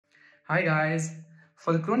Hi guys.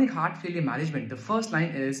 For the chronic heart failure management, the first line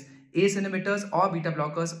is ACE inhibitors or beta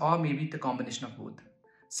blockers or maybe the combination of both.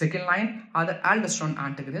 Second line are the aldosterone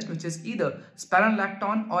antagonists, which is either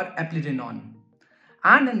spironolactone or eplerenone.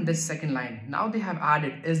 And in this second line, now they have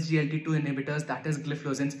added SGLT2 inhibitors, that is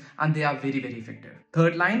gliflozins, and they are very effective.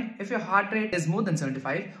 Third line, if your heart rate is more than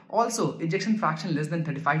 75, also ejection fraction less than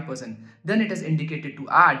 35%, then it is indicated to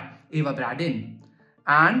add ivabradine.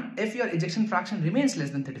 And if your ejection fraction remains less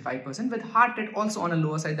than 35% with heart rate also on a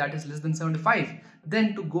lower side, that is less than 75,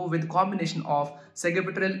 then to go with combination of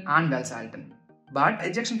sacubitril and valsartan. But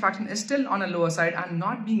ejection fraction is still on a lower side and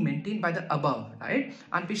not being maintained by the above, right?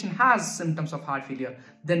 And patient has symptoms of heart failure,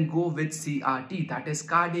 then go with CRT, that is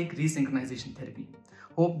cardiac resynchronization therapy.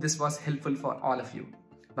 Hope this was helpful for all of you.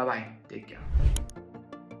 Bye-bye. Take care.